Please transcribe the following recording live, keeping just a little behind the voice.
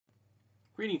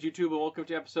Greetings, YouTube, and welcome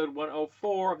to episode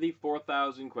 104 of the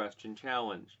 4,000 Question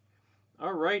Challenge.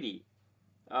 Alrighty.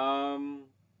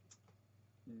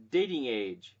 Dating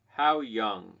age. How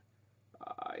young?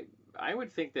 I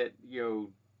would think that, your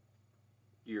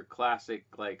classic,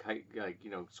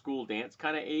 school dance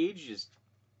kind of age is,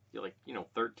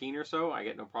 13 or so. I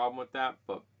get no problem with that,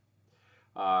 but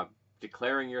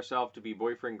declaring yourself to be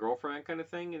boyfriend, girlfriend kind of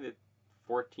thing in the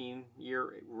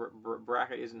 14-year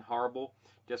bracket isn't horrible.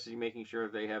 Just making sure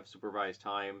they have supervised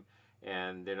time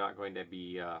and they're not going to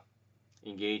be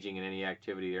engaging in any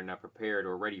activity they're not prepared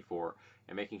or ready for,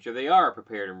 and making sure they are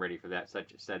prepared and ready for that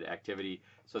said activity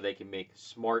so they can make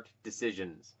smart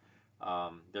decisions.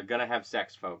 They're gonna have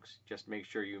sex, folks. Just make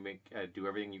sure you do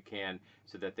everything you can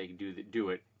so that they do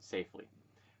it safely.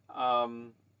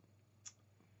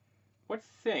 What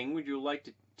thing would you like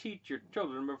to teach your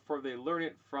children before they learn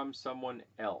it from someone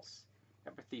else?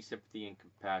 Empathy, sympathy, and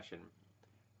compassion.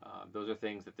 Those are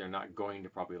things that they're not going to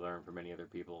probably learn from many other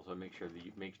people, so make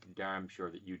damn sure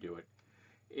that you do it.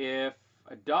 If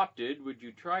adopted, would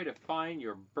you try to find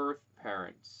your birth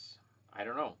parents? I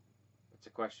don't know. It's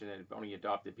a question that only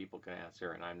adopted people can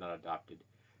answer, and I'm not adopted,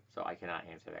 so I cannot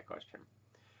answer that question.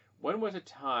 When was a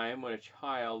time when a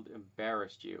child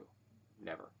embarrassed you?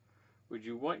 Never. Would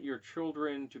you want your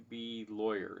children to be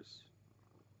lawyers?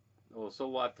 Well,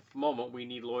 so at the moment we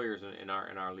need lawyers in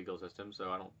our legal system, so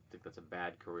I don't think that's a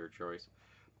bad career choice.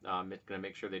 It's going to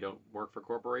make sure they don't work for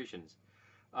corporations.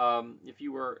 If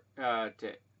you were to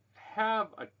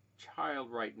have a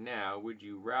child right now, would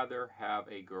you rather have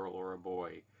a girl or a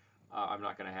boy? I'm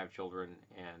not going to have children,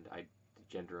 and the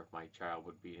gender of my child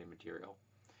would be immaterial.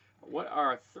 What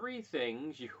are 3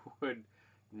 things you would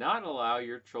not allow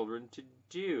your children to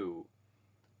do?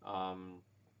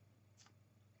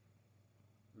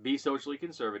 Be socially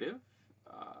conservative.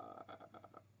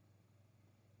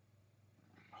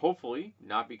 Hopefully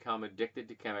not become addicted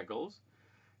to chemicals,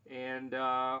 and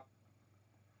not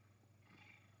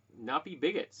be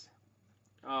bigots.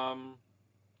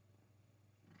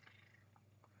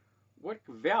 What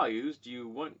values do you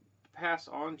want to pass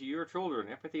on to your children?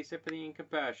 Empathy, sympathy, and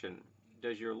compassion.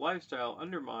 Does your lifestyle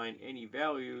undermine any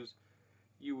values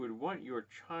you would want your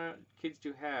kids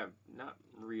to have? Not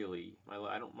really.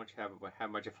 I don't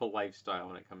have much of a lifestyle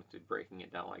when it comes to breaking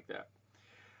it down like that.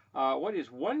 What is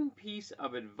one piece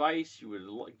of advice you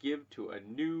would give to a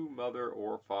new mother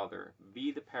or father?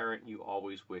 Be the parent you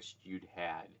always wished you'd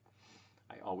had.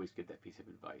 I always get that piece of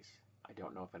advice. I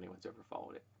don't know if anyone's ever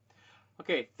followed it.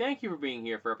 Okay, thank you for being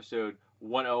here for episode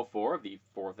 104 of the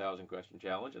 4,000 Question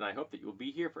Challenge, and I hope that you'll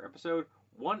be here for episode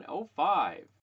 105.